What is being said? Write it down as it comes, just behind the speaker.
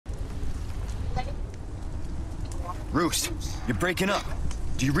Roost, you're breaking up.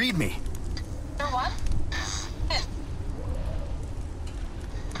 Do you read me? You're what?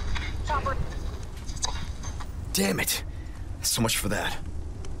 Chopper. Damn it. So much for that.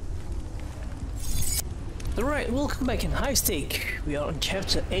 Alright, welcome back in Hyztic. We are on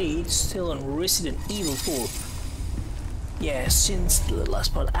chapter 8, still on Resident Evil 4. Yeah, since the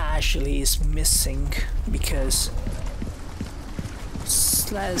last part actually is missing because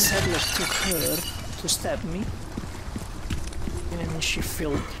Sadler took her to stab me and she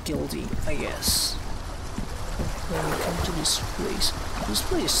felt guilty, I guess. When we come to this place, this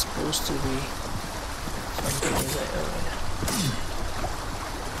place is supposed to be something like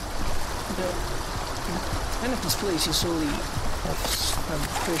kind of this place is only of some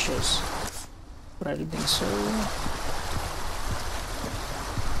precious, but I don't think so.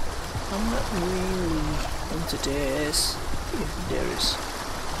 I'm not really into this. If there is,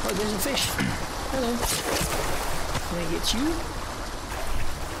 oh, there's a fish. Hello. Can I get you?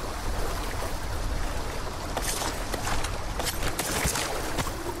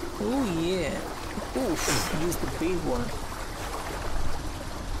 Oh yeah. Oof, use the big one.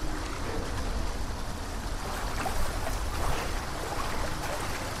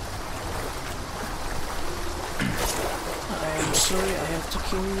 I'm sorry, I have to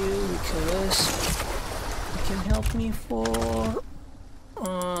kill you because you can help me for...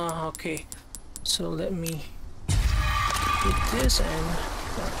 okay. So let me get this and...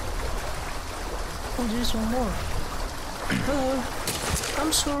 oh, there's one more. Hello.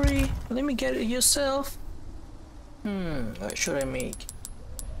 I'm sorry. Let me get it yourself. What should I make?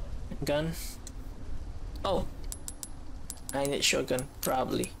 Gun? Oh. I need shotgun,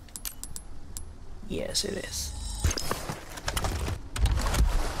 probably. Yes, it is.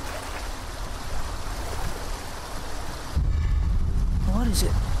 What is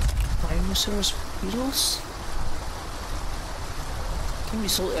it? Rhinoceros beetles? Can be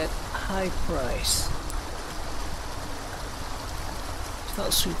sold at high price. It's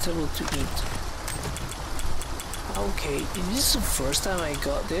not suitable to eat. Okay, is this the first time I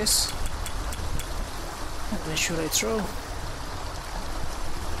got this? Where should I throw?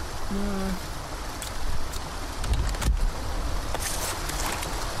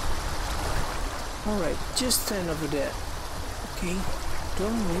 Alright, just stand over there. Okay,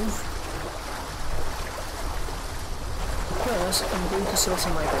 don't move. Plus, I'm going to sell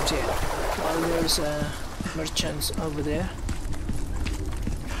some items here. While there's merchants over there.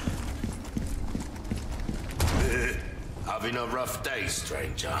 Having a rough day,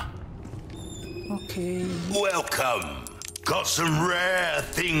 stranger? Okay. Welcome. Got some rare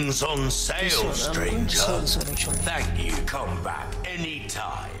things on sale, stranger. Thank you. Come back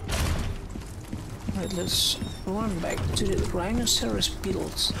anytime. Right, let's run back to the rhinoceros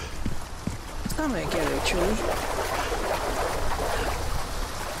beetles. It's not my get actually.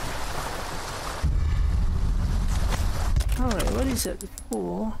 Alright, what is that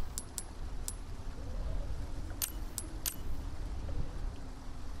for?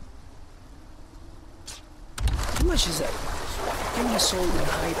 How much is that? Can be sold at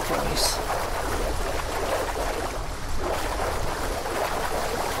high price.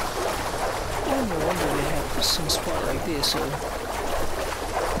 Oh, no wonder they have some spot like this. So, is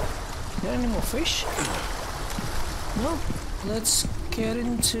there any more fish? No. Let's get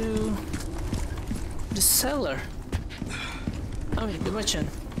into the cellar. I mean, the merchant.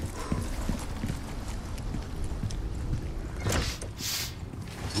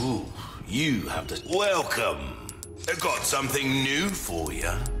 Ooh, you have to... Welcome. I got something new for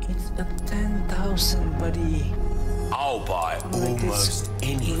you. It's a 10,000, buddy. I'll buy almost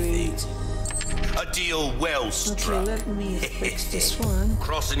anything. A deal well struck. Okay, let me fix this one.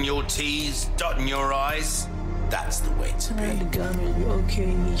 Crossing your T's, dotting your I's. That's the way to be. The gun will be okay.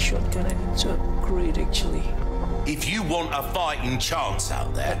 Need shotgun. I need to upgrade actually. If you want a fighting chance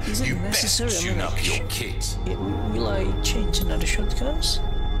out there, you best tune up your kit. Will I change another shotguns?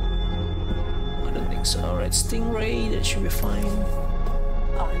 I don't think so. Alright, Stingray, that should be fine.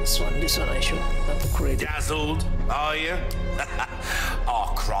 Ah, this one I should upgrade. Dazzled, are you?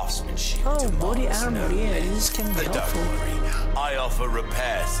 Our craftsmanship. Oh, body armor, yeah, this can be Don't helpful. worry, I offer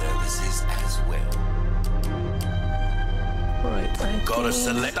repair services as well. Right, I Gotta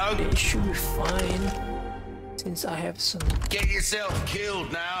think select. it should be fine. Since I have some... Get yourself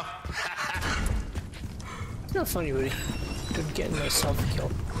killed now. It's not funny, really. Don't get myself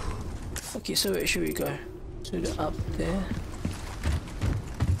killed. Okay, so where should we go? To the up there.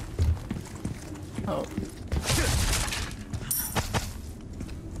 Oh.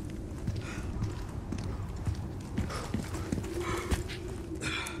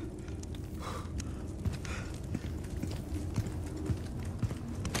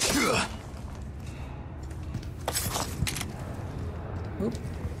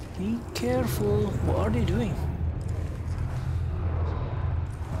 careful. What are they doing?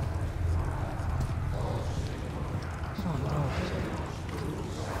 Oh no.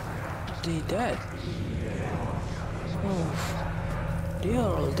 They dead? Oh. They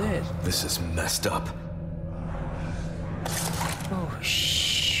are all dead. This is messed up. Oh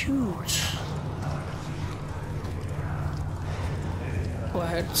shoot. Oh, I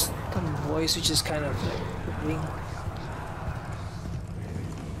heard some voice which is kind of ring.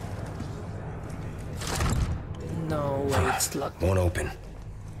 No way, it's locked. Won't open.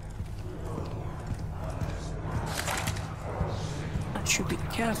 I should be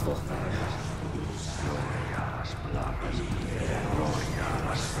careful. I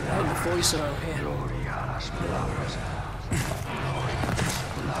heard the voice around here.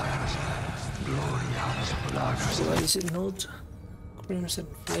 So what is it? Note? Crimson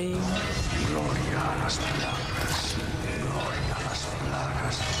flame.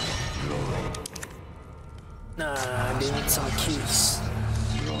 Nah, they need some keys.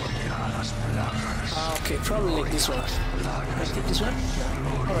 Okay, probably like this one. I take this one?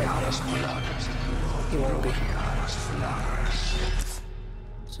 No. Alright. It won't be.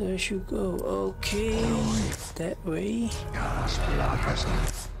 So I should go, okay, that way.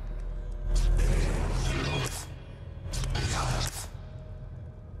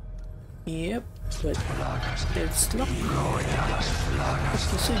 Yep, but it's locked. Okay,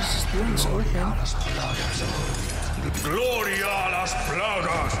 so this is the one's open. Gloria a las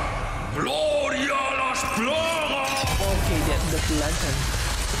plagas! Gloria a las plagas! Okay, that's the lantern.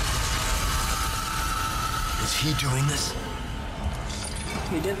 Is he doing this?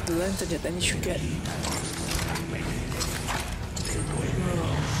 Okay, that's the lantern that I need to get.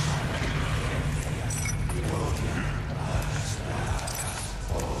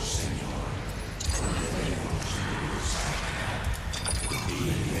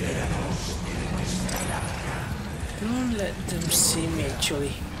 Don't let them see me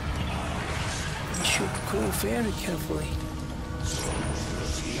actually. I should go very carefully.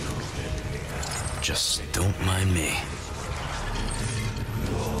 Just don't mind me.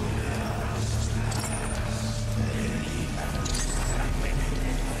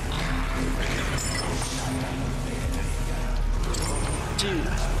 Dude.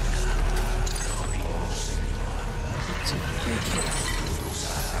 It's a big hit.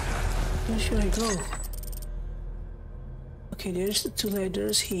 Where should I go? Okay, there's the two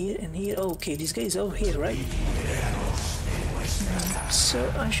ladders here and here. Okay, this guy is over here, right?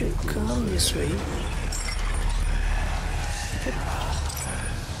 So I should come this way.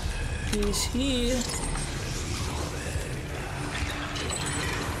 He's here.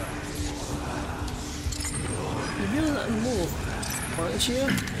 You will not move, aren't you?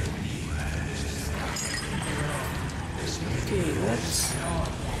 Okay, let's...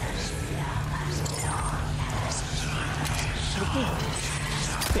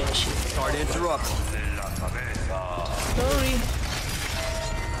 Finish it. Sorry to interrupt. Sorry.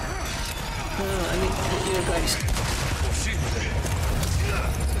 No, I mean, here, guys.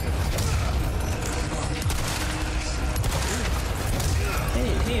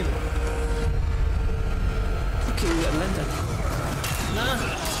 Hey, him. Okay, we got lantern. Nah.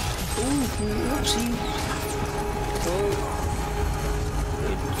 Ooh, oopsie. Oh.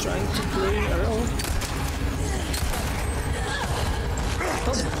 You're trying to play around.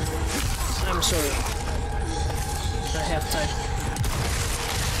 Oh, I'm sorry. I have time.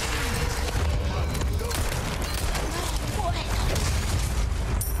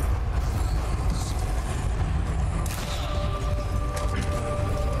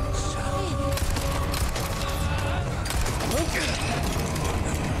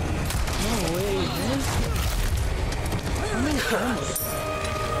 No way, man. How many times?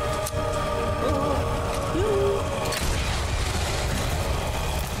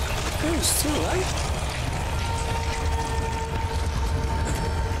 Still alive?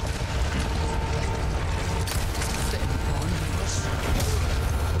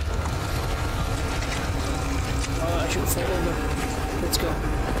 Oh, I should fall over. Let's go.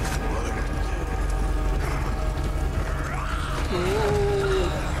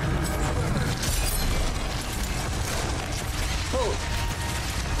 Oh!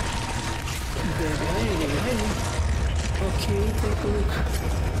 They're behind me. Okay, take a look.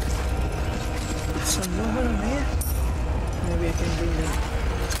 Some movement on here. Maybe I can bring them.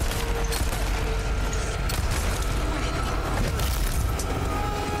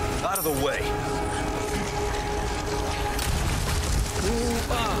 Out of the way.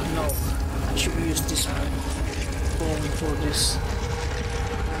 Ooh, ah, no. I should use this phone for this.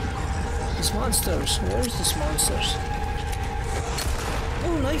 These monsters. Where is these monsters?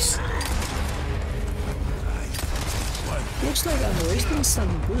 Oh, nice. Looks like I'm wasting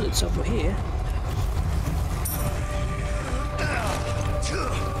some bullets over here.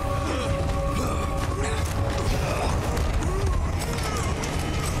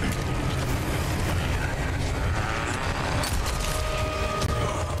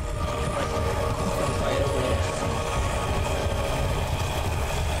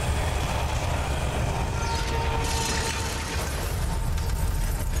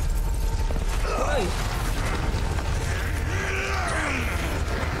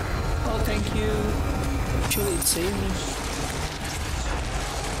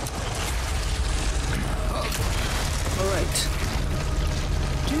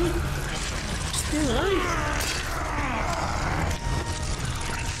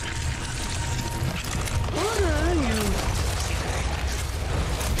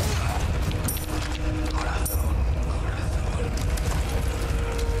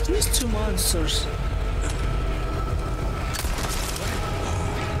 Two monsters.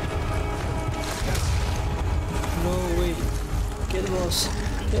 No way. Get lost.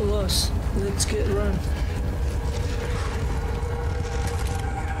 Get lost. Let's get run.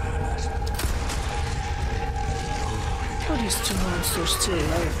 Are these two monsters still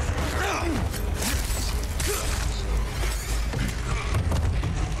alive?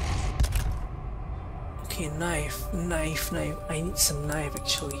 Okay, knife. I need some knife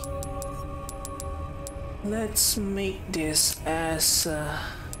actually. Let's make this as a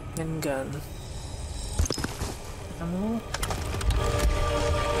handgun. Ammo.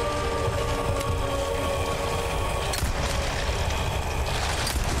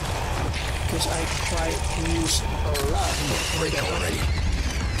 Because I tried to use a lot. Break already.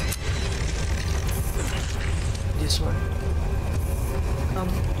 This one.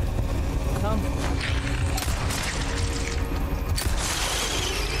 Come.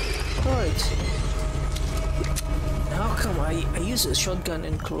 Alright. How come I use a shotgun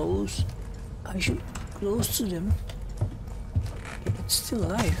and close? I should close to them. It's still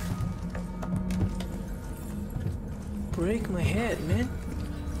alive. Break my head, man.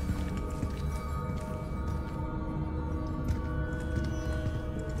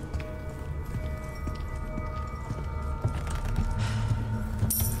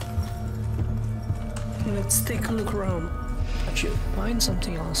 Let's take a look around. I should find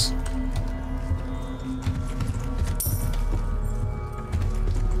something else.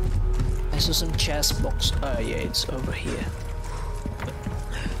 I saw some chest box. Oh yeah, it's over here.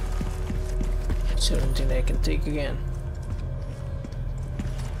 Something I can take again.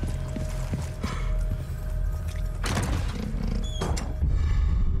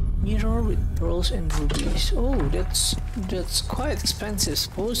 Mirror with pearls and rubies. Oh, that's quite expensive.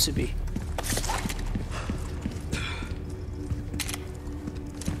 Supposed to be.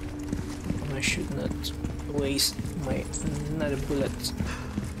 I should not waste my another bullet.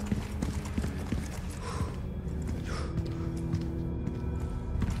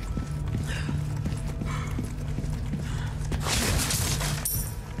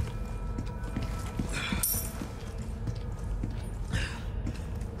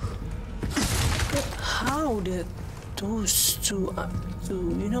 How did those two,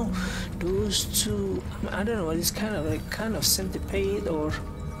 you know, those two, I don't know, it's kind of centipede or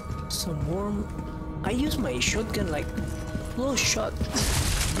some worm. I use my shotgun like close shot.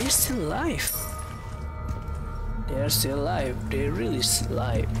 They're still alive. They're still alive. They're really still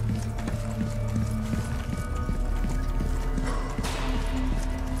alive.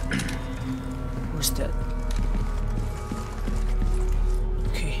 Who's that?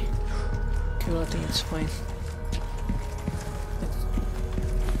 Okay. I think it's fine. Let's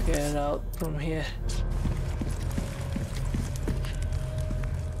get out from here.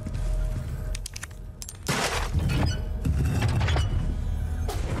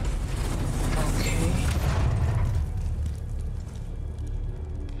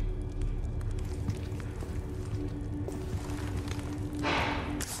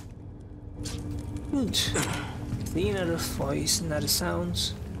 Good. See another voice, another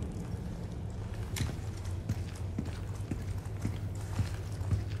sounds.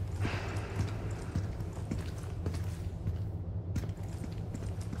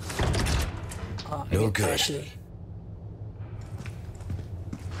 No good. Ashley.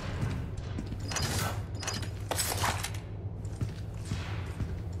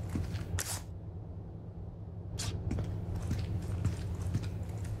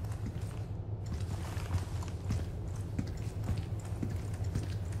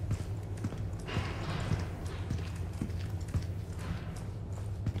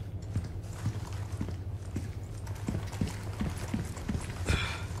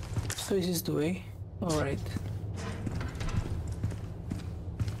 So this is the way. All right.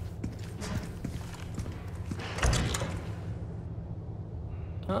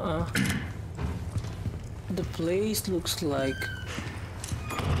 The place looks like...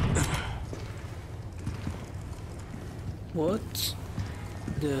 What?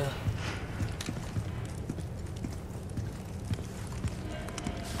 The...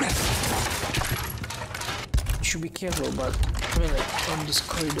 Should be careful, but I mean, like on this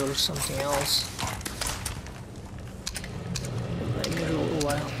corridor or something else. Let me roll a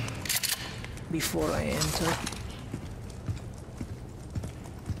while before I enter.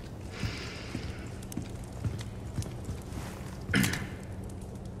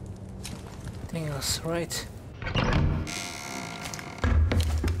 Anything else, right?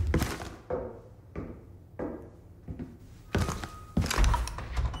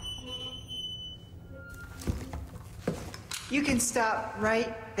 You can stop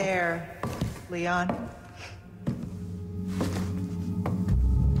right there, Leon.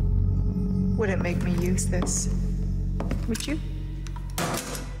 Wouldn't make me use this, would you?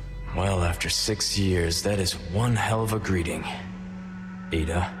 Well, after 6 years, that is one hell of a greeting,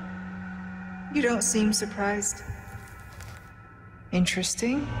 Ada. You don't seem surprised.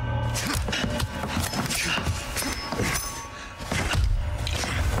 Interesting.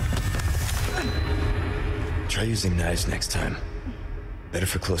 Try using knives next time. Better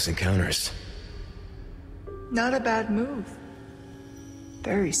for close encounters. Not a bad move.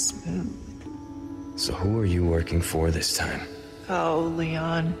 Very smooth. So who are you working for this time? Oh,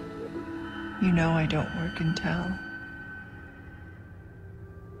 Leon. You know I don't work in town.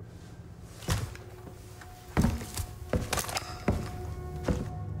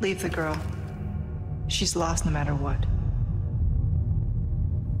 Leave the girl. She's lost no matter what.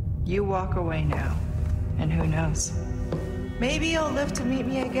 You walk away now, and who knows? Maybe you'll live to meet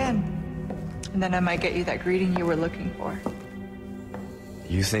me again. And then I might get you that greeting you were looking for.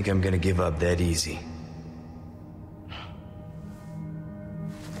 You think I'm gonna give up that easy?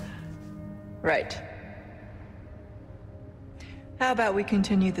 Right. How about we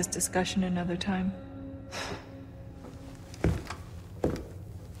continue this discussion another time?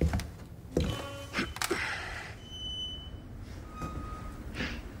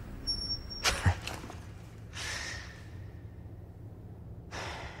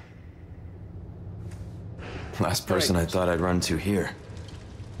 Last person I thought I'd run to here.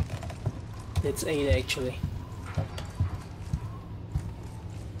 It's 8 actually.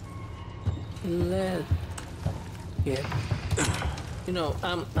 Yeah. You know,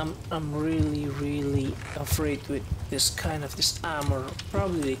 I'm really afraid with this kind of this armor.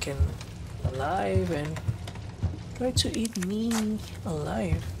 Probably they can alive and try to eat me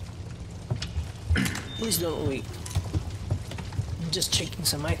alive. Please don't wait. I'm just checking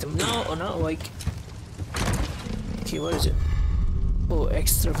some item. No, or not like. Okay, what is it? Oh,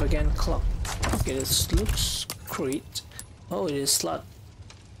 extravagant clock. Okay, this looks great. Oh, it is slot.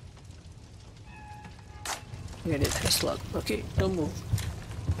 Look at it, a slot. Okay, don't move.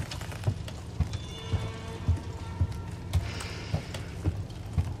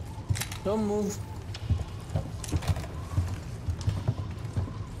 Don't move.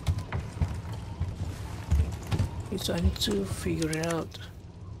 Okay, so I need to figure it out.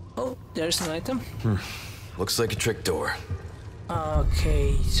 Oh, there's an item. Looks like a trick door.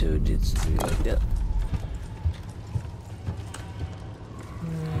 Okay, so it's like that.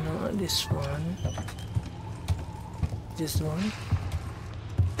 Not this one. This one.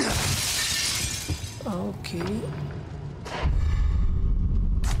 Okay.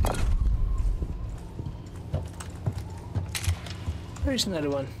 There's another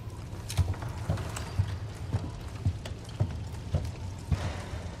one.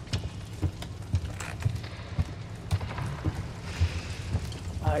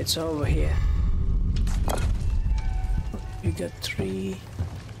 Ah, it's over here. We got 3.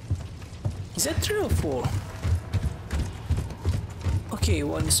 Is that 3 or 4? Okay,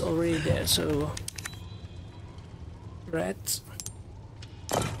 one is already there, so... Rats.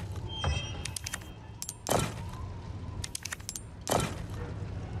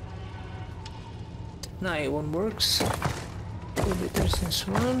 Now it one works. Maybe there's this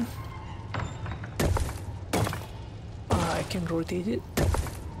one. Ah, I can rotate it.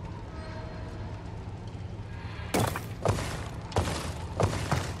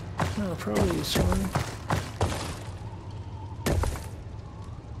 No, probably this one.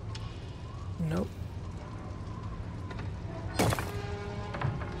 Nope.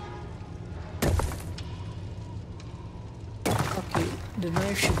 Okay, the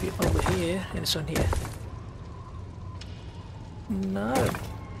knife should be over here and it's on here. No.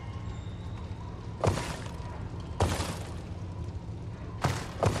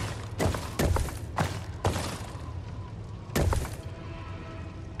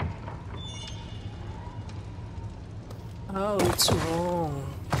 it's wrong.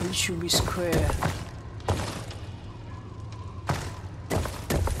 It should be square.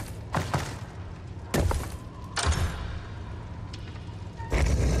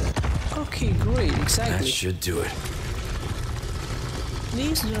 Okay, great, exactly. That should do it.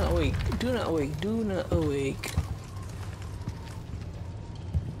 Please do not awake. Do not awake. Do not awake.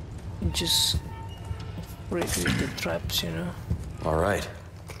 Just afraid with the traps, you know. All right.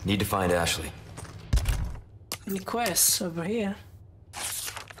 Need to find Ashley. Any quests over here?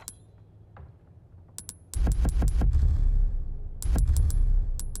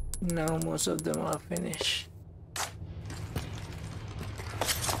 No, most of them are finished.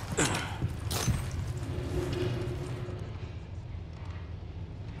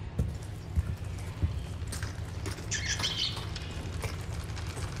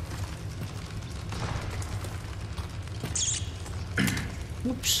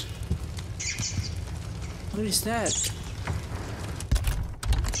 Oops. What is that?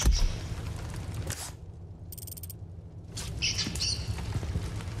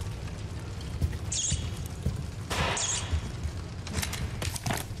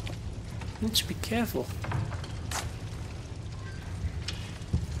 Let's be careful.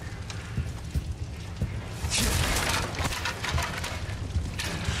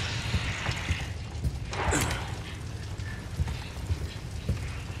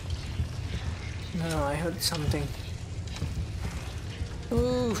 No, I heard something.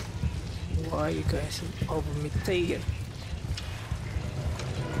 Ooh, why are you guys over me taking?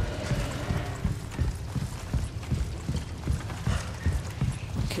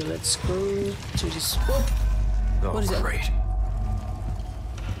 Okay, let's go to this. Oh, what is that? Great.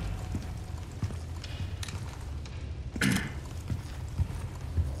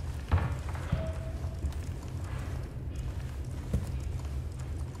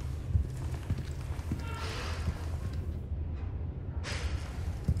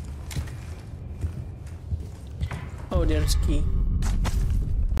 Oh, there's a key.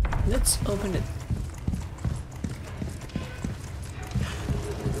 Let's open it.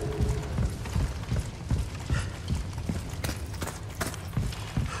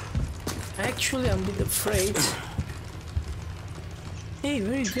 Actually, I'm a bit afraid. Hey,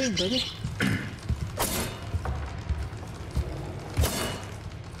 very good, buddy.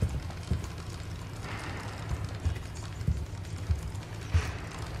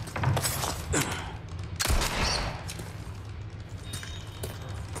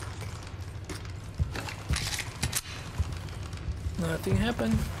 Nothing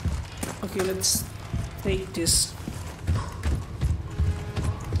happened. Okay, let's take this.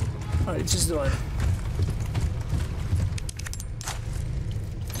 Alright, just the one.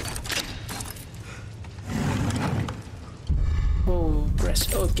 Oh,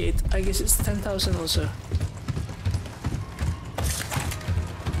 press. Okay, I guess it's 10,000 also.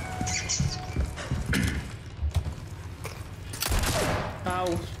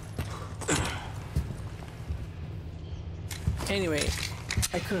 Ow. Anyway,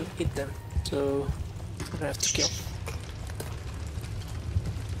 I couldn't hit them, so I'm gonna have to kill.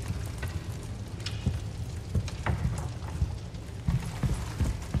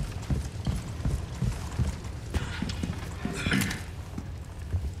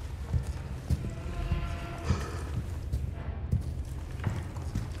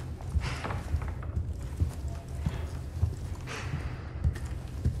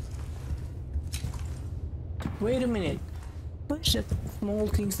 Wait a minute. What is that small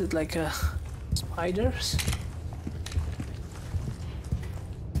things that like spiders?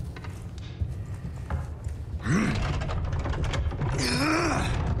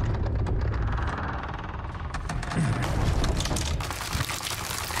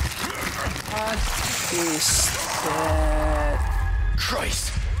 What is that?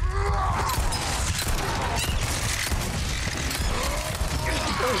 Christ!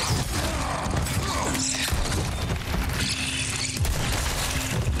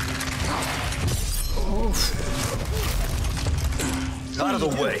 Out of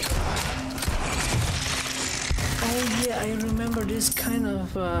the way. Oh yeah, I remember this kind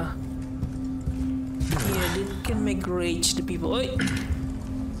of yeah, they can make rage the people. Oi!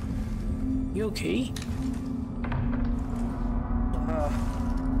 You okay?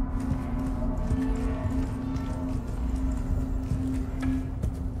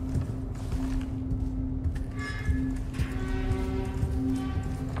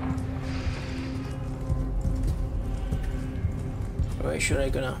 Where should I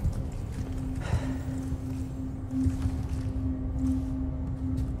go now?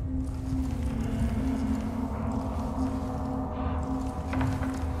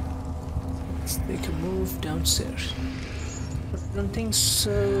 Let's take a move downstairs. I don't think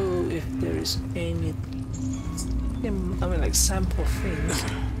so. If there is any, I mean, like sample things.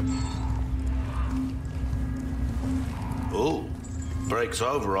 Oh, break's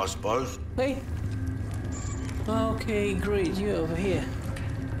over, I suppose. Hey. Okay, great. You're over here.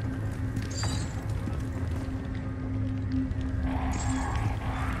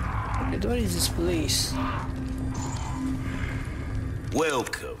 What is this place?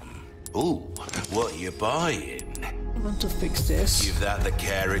 Welcome. Ooh, what you buying? I want to fix this. Give that the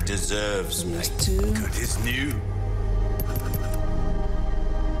care it deserves, These mate. two. Good as new.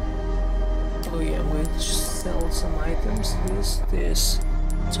 Oh yeah, I'm going to sell some items. This.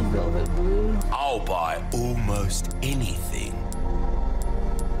 Some velvet blue. I'll buy almost anything.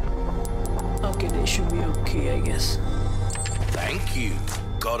 Okay, they should be okay, I guess. Thank you.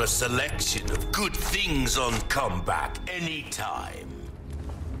 Got a selection of good things on comeback anytime.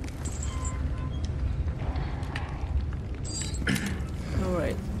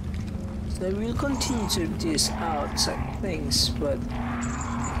 Alright. So we'll continue to these outside things, but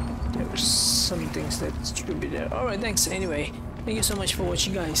there are some things that should be there. Alright, thanks. Anyway, thank you so much for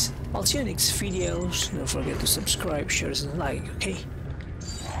watching, guys. I'll see you next videos. Don't forget to subscribe, share, and like, okay?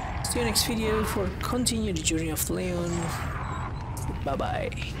 See you next video for continue the journey of Leon. Bye bye.